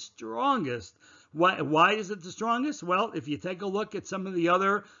is the strongest. Why is it the strongest? Well, if you take a look at some of the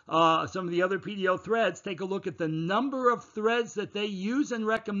other PDO threads, take a look at the number of threads that they use and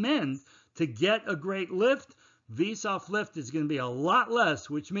recommend to get a great lift. Vsoft Lift is going to be a lot less,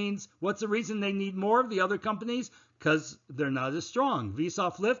 which means what's the reason they need more of the other companies? Because they're not as strong.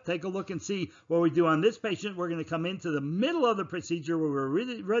 Vsoft Lift, take a look and see what we do on this patient. We're going to come into the middle of the procedure where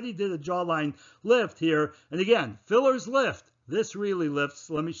we're ready to do the jawline lift here. And again, fillers lift. This really lifts.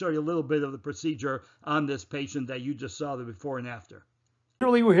 Let me show you a little bit of the procedure on this patient that you just saw the before and after.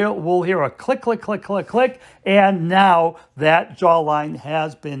 We'll hear a click, click, click, click, click, and now that jawline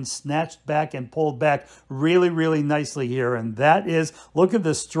has been snatched back and pulled back really, really nicely here. And that is, look at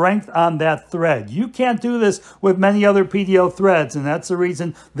the strength on that thread. You can't do this with many other PDO threads, and that's the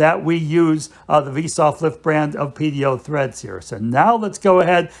reason that we use the Vsoft Lift brand of PDO threads here. So now let's go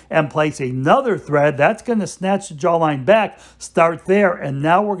ahead and place another thread. That's going to snatch the jawline back, start there, and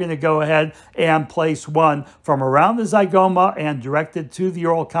now we're going to go ahead and place one from around the zygoma and direct it to the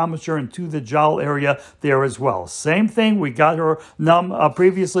oral commissure and to the jowl area there as well. Same thing, we got her numb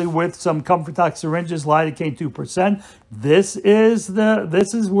previously with some Comfortox syringes, lidocaine 2%. This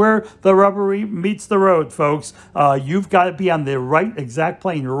is where the rubber meets the road, folks. You've got to be on the right exact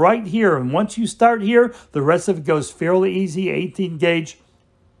plane right here, and once you start here, the rest of it goes fairly easy. 18 gauge.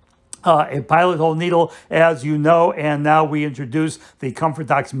 A pilot hole needle, as you know, and now we introduce the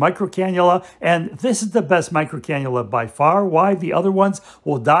Comfortox microcannula, and this is the best microcannula by far. Why? The other ones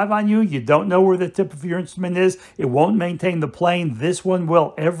will dive on you. You don't know where the tip of your instrument is. It won't maintain the plane. This one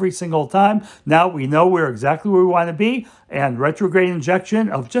will every single time. Now we know we're exactly where we want to be, and retrograde injection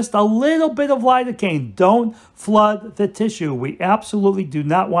of just a little bit of lidocaine. Don't flood the tissue. We absolutely do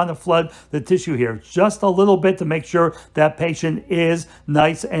not want to flood the tissue here. Just a little bit to make sure that patient is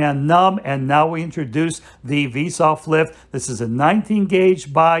nice and numb. And now we introduce the Vsoft Lift. This is a 19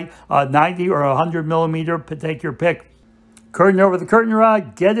 gauge by 90 or 100 millimeter. Take your pick. Curtain over the curtain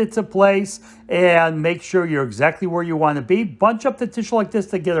rod, get it to place, and make sure you're exactly where you want to be. Bunch up the tissue like this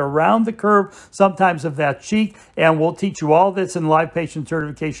to get around the curve, sometimes of that cheek, and we'll teach you all this in live patient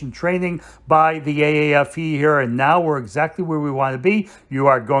certification training by the AAFE here, and now we're exactly where we want to be. You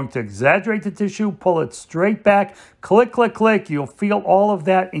are going to exaggerate the tissue, pull it straight back, click, click, click. You'll feel all of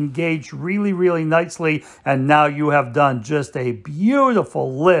that engaged really, really nicely, and now you have done just a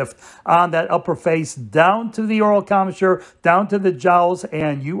beautiful lift on that upper face down to the oral commissure, down to the jowls,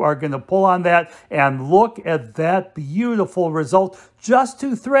 and you are going to pull on that and look at that beautiful result. Just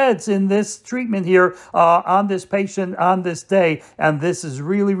 2 threads in this treatment here on this patient on this day, and this is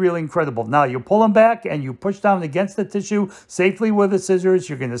really, really incredible. Now you pull them back and you push down against the tissue safely with the scissors.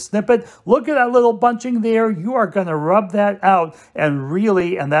 You're going to snip it. Look at that little bunching there. You are going to rub that out, and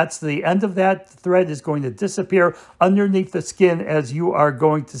really, and that's the end of that thread is going to disappear underneath the skin, as you are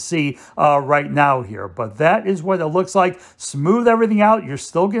going to see right now here. But that is what it looks like. Smooth everything out. You're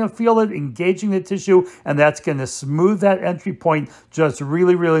still going to feel it engaging the tissue, and that's going to smooth that entry point just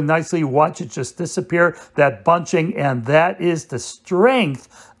really, really nicely. Watch it just disappear, that bunching, and that is the strength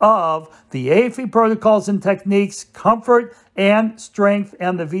of the AAFE protocols and techniques, comfort and strength,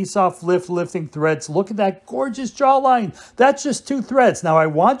 and the VSoft lifting threads. Look at that gorgeous jawline. That's just 2 threads. Now I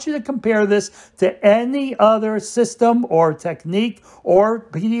want you to compare this to any other system or technique or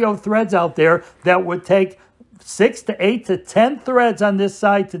PDO threads out there that would take 6 to 8 to 10 threads on this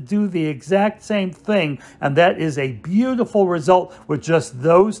side to do the exact same thing, and that is a beautiful result with just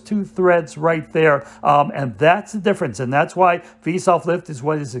those 2 threads right there, and that's the difference, and that's why VSoft Lift is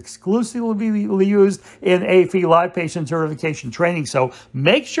what is exclusively used in AAFE Live Patient Certification Training. So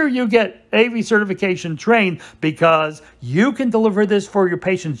make sure you get AAFE Certification Trained, because you can deliver this for your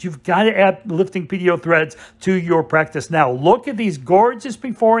patients. You've got to add lifting PDO threads to your practice. Now look at these gorgeous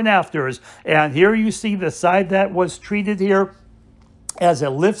before and afters, and here you see the side that was treated here as it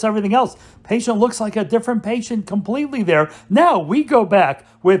lifts everything else. Patient looks like a different patient completely there. Now we go back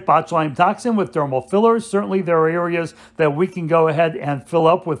with botulinum toxin, with dermal fillers. Certainly there are areas that we can go ahead and fill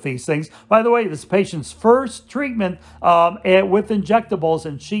up with these things. By the way, this patient's first treatment with injectables,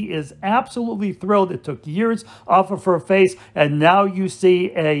 and she is absolutely thrilled. It took years off of her face, and now you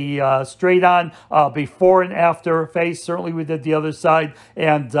see a straight on before and after face. Certainly we did the other side,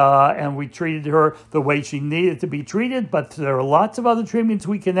 and we treated her the way she needed to be treated, but there are lots of other treatments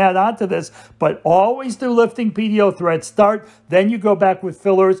we can add on to this, but always do lifting PDO thread start, then you go back with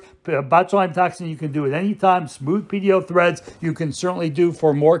fillers. Botulinum toxin you can do at any time. Smooth PDO threads you can certainly do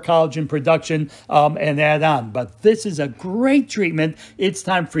for more collagen production and add on. But this is a great treatment. It's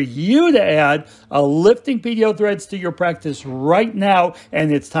time for you to add lifting PDO threads to your practice right now,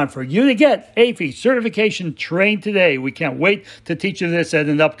 and it's time for you to get AAFE Certification Trained Today. We can't wait to teach you this at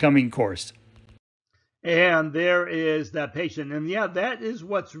an upcoming course. And there is that patient. And yeah, that is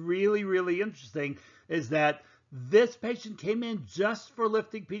what's really, really interesting, is that this patient came in just for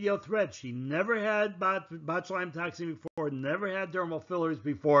lifting PDO threads. She never had botulinum toxin before, never had dermal fillers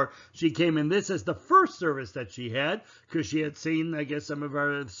before. She came in this as the first service that she had, because she had seen, I guess, some of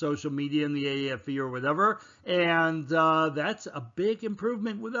our social media in the AAFE or whatever. And that's a big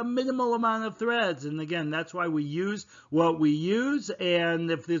improvement with a minimal amount of threads. And again, that's why we use what we use. And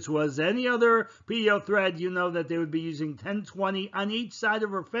if this was any other PDO thread, you know that they would be using 10, 20 on each side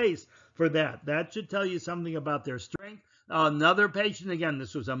of her face for that. That should tell you something about their strength. Another patient, again,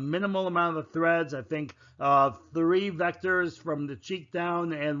 this was a minimal amount of threads. I think 3 vectors from the cheek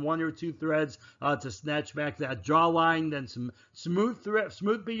down and 1 or 2 threads to snatch back that jawline. Then some smooth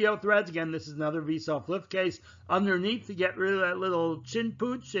PDO threads. Again, this is another VSoft lift case underneath to get rid of that little chin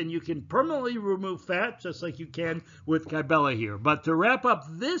pooch, and you can permanently remove fat just like you can with Kybella here. But to wrap up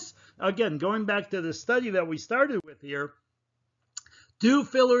this, again, going back to the study that we started with here, do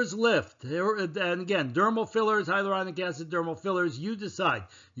fillers lift? And again, dermal fillers, hyaluronic acid dermal fillers, you decide.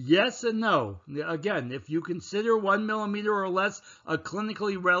 Yes and no. Again, if you consider 1 millimeter or less a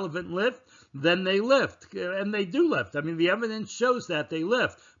clinically relevant lift, then they lift. And they do lift. I mean, the evidence shows that they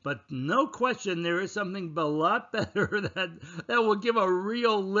lift. But no question, there is something a lot better that will give a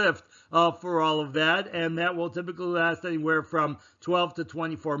real lift for all of that. And that will typically last anywhere from 12 to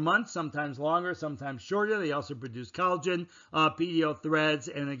 24 months, sometimes longer, sometimes shorter. They also produce collagen, PDO threads.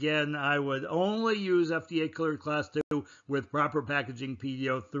 And again, I would only use FDA cleared class 2 with proper packaging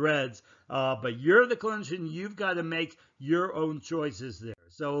PDO threads. But you're the clinician. You've got to make your own choices there.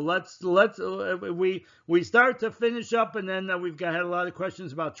 So we start to finish up, and then we've had a lot of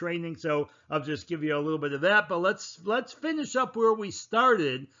questions about training. So I'll just give you a little bit of that. But let's finish up where we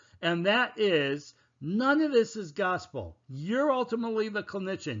started, and that is, none of this is gospel. You're ultimately the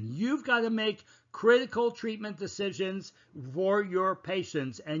clinician. You've got to make critical treatment decisions for your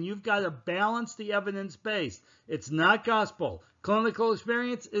patients, and you've got to balance the evidence base. It's not gospel. Clinical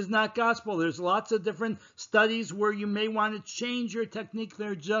experience is not gospel. There's lots of different studies where you may want to change your technique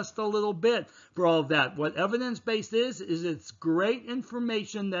there just a little bit for all of that. What evidence-based is it's great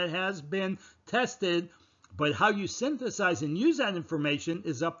information that has been tested, but how you synthesize and use that information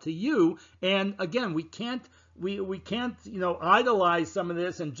is up to you. And again, we can't idolize some of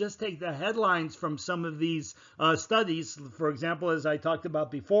this and just take the headlines from some of these studies. For example, as I talked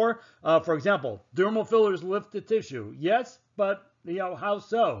about before, for example, dermal fillers lift the tissue. Yes, but how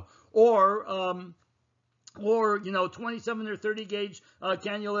so? Or Or, 27 or 30 gauge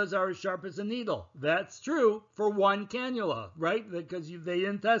cannulas are as sharp as a needle. That's true for one cannula, right? Because they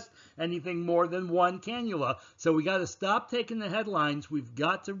didn't test anything more than one cannula. So we got to stop taking the headlines. We've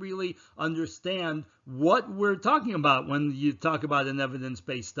got to really understand what we're talking about when you talk about an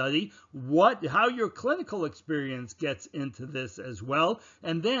evidence-based study, how your clinical experience gets into this as well,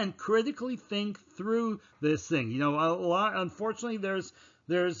 and then critically think through this thing. Unfortunately, the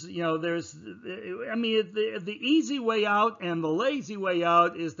easy way out and the lazy way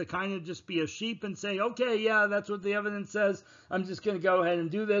out is to kind of just be a sheep and say, okay, yeah, that's what the evidence says. I'm just going to go ahead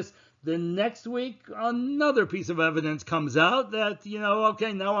and do this. The next week, another piece of evidence comes out that,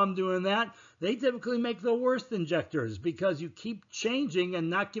 okay, now I'm doing that. They typically make the worst injectors because you keep changing and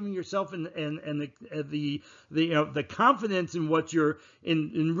not giving yourself the confidence in what you're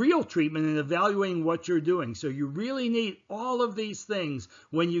in real treatment and evaluating what you're doing. So you really need all of these things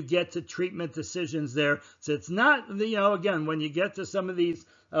when you get to treatment decisions there. So it's not, again, when you get to some of these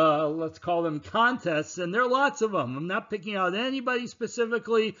let's call them contests, and there are lots of them. I'm not picking out anybody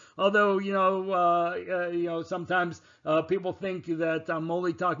specifically, although sometimes people think that I'm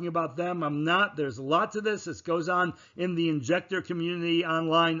only talking about them. I'm not. There's lots of this. This goes on in the injector community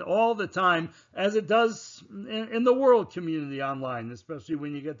online all the time, as it does in the world community online, especially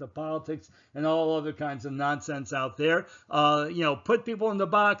when you get to politics and all other kinds of nonsense out there. Put people in the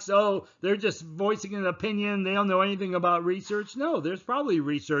box. Oh, they're just voicing an opinion. They don't know anything about research. No, there's probably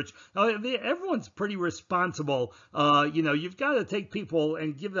research. Everyone's pretty responsible. You've got to take people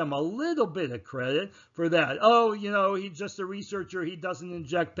and give them a little bit of credit for that. Oh, he's just a researcher. He doesn't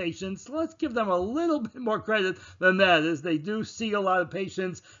inject patients. Let's give them a little bit more credit than that, as they do see a lot of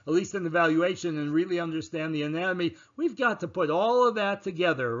patients, at least in evaluation, and really understand the anatomy. We've got to put all of that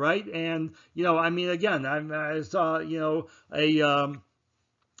together, right? And, again, I saw,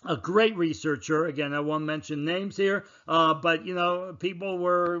 a great researcher. Again, I won't mention names here, but people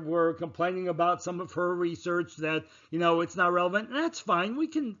were complaining about some of her research that it's not relevant. And that's fine. We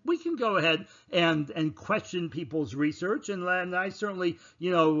can go ahead and question people's research. And I certainly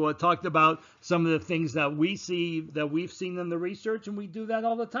talked about some of the things that we've seen in the research, and we do that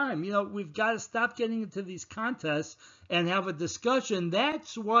all the time. We've got to stop getting into these contests and have a discussion.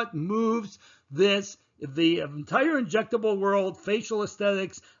 That's what moves the entire injectable world, facial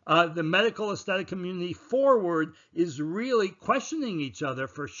aesthetics, the medical aesthetic community forward, is really questioning each other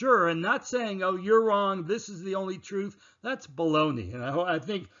for sure, and not saying, oh, you're wrong, this is the only truth. That's baloney. And I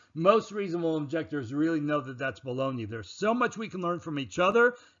think most reasonable injectors really know that that's baloney. There's so much we can learn from each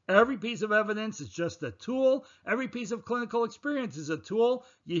other. Every piece of evidence is just a tool. Every piece of clinical experience is a tool.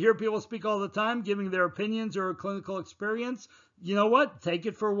 You hear people speak all the time, giving their opinions or clinical experience. You know what? Take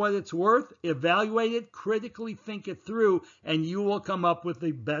it for what it's worth, evaluate it, critically think it through, and you will come up with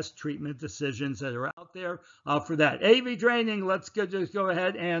the best treatment decisions that are out there for that. AAFE training, let's just go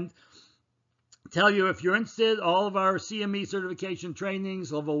ahead and tell you, if you're interested, all of our CME certification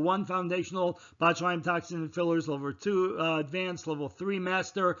trainings, level 1 foundational botulinum toxin and fillers, level 2 advanced, level 3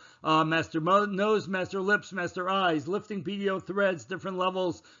 master, master nose, master lips, master eyes, lifting PDO threads, different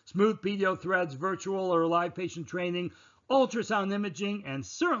levels, smooth PDO threads, virtual or live patient training, ultrasound imaging, and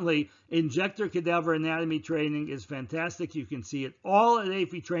certainly injector cadaver anatomy training is fantastic. You can see it all at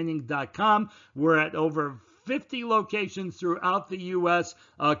aafetraining.com. We're at over 50 locations throughout the U.S.,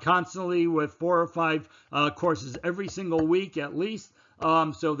 constantly with 4 or 5 courses every single week at least.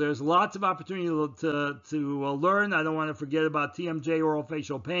 So there's lots of opportunity to learn. I don't want to forget about TMJ, oral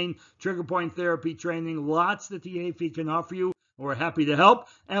facial pain, trigger point therapy training, lots that the AAFE can offer you. We're happy to help,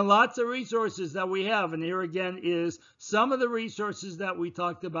 and lots of resources that we have. And here again is some of the resources that we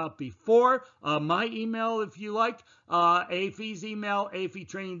talked about before. My email, if you like, AAFE's email,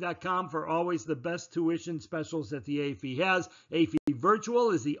 aafetraining.com, for always the best tuition specials that the AAFE has. AAFE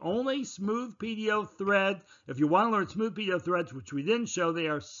Virtual is the only smooth PDO thread. If you want to learn smooth PDO threads, which we didn't show, they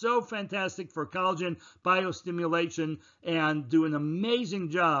are so fantastic for collagen biostimulation and do an amazing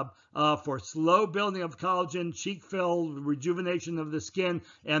job for slow building of collagen, cheek fill, rejuvenation of the skin.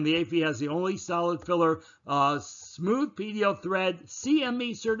 And the AAFE has the only solid filler smooth PDO thread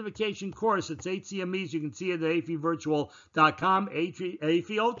CME certification course. It's 8 CMEs. You can see it at aafevirtual.com,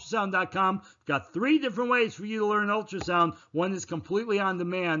 aafeultrasound.com. We've got 3 different ways for you to learn ultrasound. One is completely on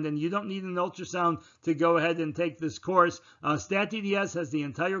demand, and you don't need an ultrasound to go ahead and take this course. StatDDS has the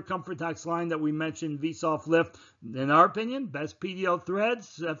entire ComfortTox line that we mentioned, VSoft Lift. In our opinion, best PDO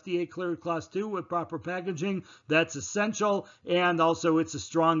threads, FDA cleared class 2 with proper packaging. That's essential, and also it's the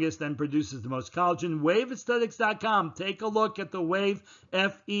strongest and produces the most collagen. WaveAesthetics.com. Take a look at the Wave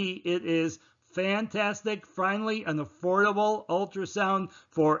FE. It is fantastic, finally an affordable ultrasound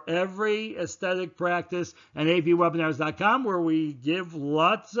for every aesthetic practice, and avwebinars.com, where we give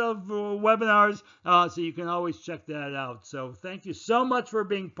lots of webinars, so you can always check that out. So thank you so much for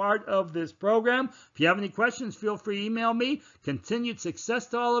being part of this program. If you have any questions, feel free to email me. Continued success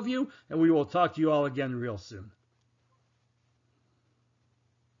to all of you, and we will talk to you all again real soon.